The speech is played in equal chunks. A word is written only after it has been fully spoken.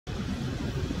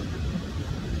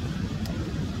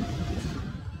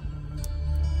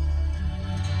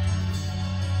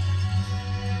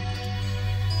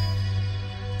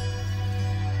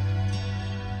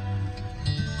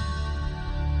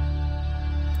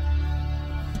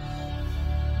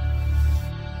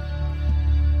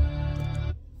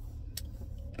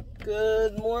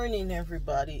Good morning,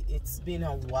 everybody. It's been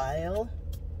a while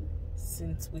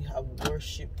since we have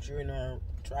worship during our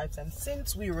drive time,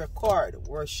 since we record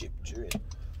worship during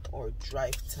our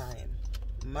drive time.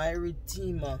 My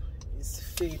Redeemer is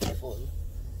faithful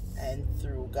and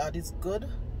true. God is good.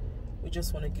 We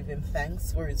just want to give him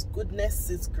thanks for his goodness,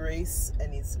 his grace,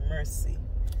 and his mercy.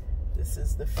 This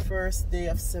is the first day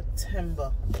of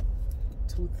September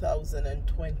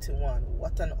 2021.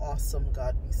 What an awesome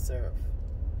God we serve.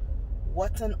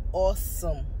 What an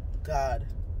awesome God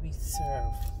we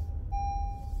serve.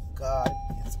 God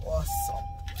is awesome.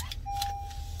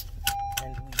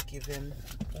 And we give him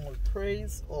all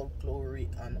praise, all glory,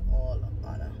 and all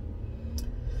honor.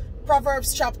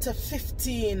 Proverbs chapter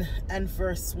 15 and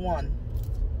verse 1.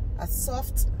 A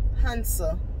soft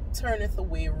answer turneth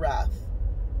away wrath,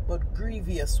 but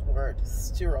grievous words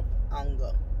stir up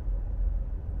anger.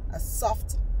 A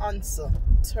soft answer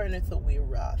turneth away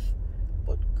wrath,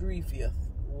 but grievous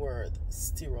word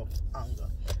stir up anger.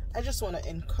 I just want to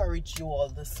encourage you all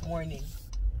this morning.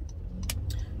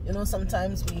 You know,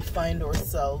 sometimes we find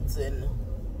ourselves in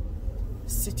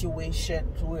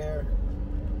situations where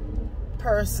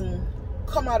person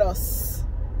come at us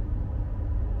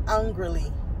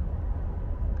angrily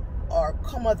or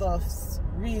come at us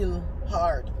real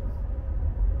hard,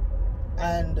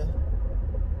 and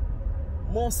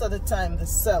most of the time the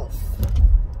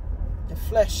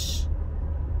flesh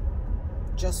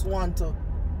just want to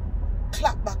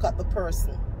clap back at the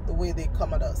person the way they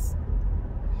come at us.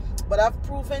 But I've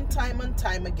proven time and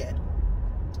time again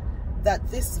that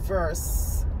this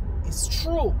verse is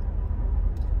true.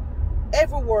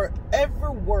 Every word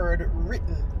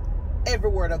written, every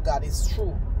word of God is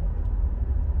true.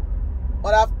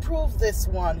 But I've proved this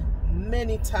one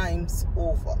many times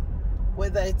over.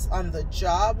 Whether it's on the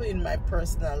job, in my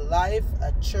personal life,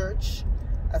 at church,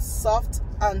 a soft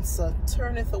answer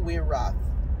turneth away wrath.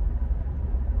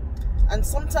 And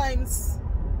sometimes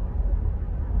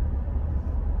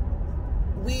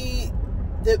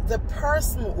the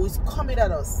person who is coming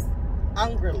at us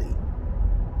angrily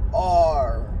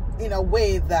or in a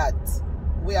way that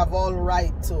we have all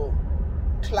right to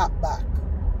clap back.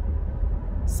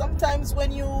 Sometimes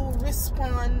when you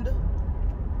respond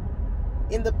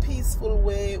in the peaceful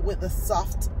way with the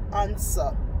soft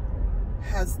answer,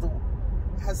 as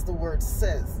the word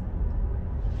says,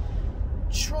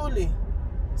 truly,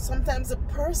 sometimes the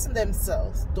person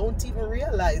themselves don't even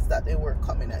realize that they were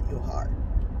coming at you hard.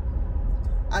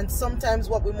 And sometimes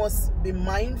what we must be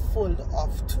mindful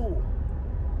of too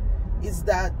is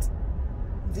that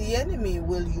the enemy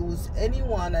will use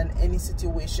anyone and any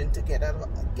situation to get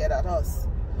at us.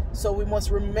 So we must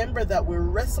remember that we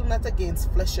wrestle not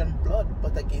against flesh and blood,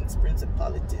 but against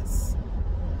principalities.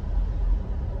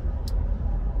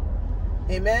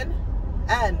 Amen.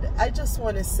 And I just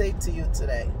want to say to you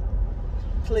today,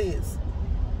 please,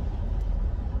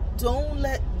 don't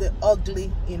let the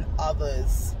ugly in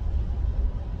others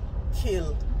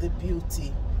kill the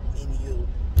beauty in you.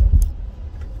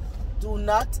 Do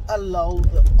not allow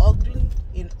the ugly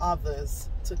in others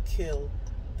to kill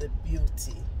the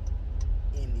beauty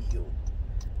in you.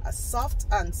 A soft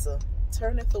answer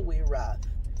turneth away wrath,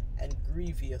 and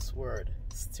grievous word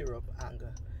stir up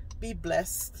anger. Be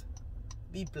blessed.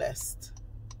 Be blessed.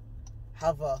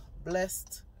 Have a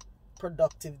blessed,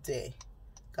 productive day.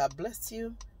 God bless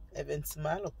you. Heaven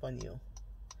smile upon you.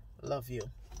 Love you.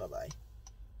 Bye-bye.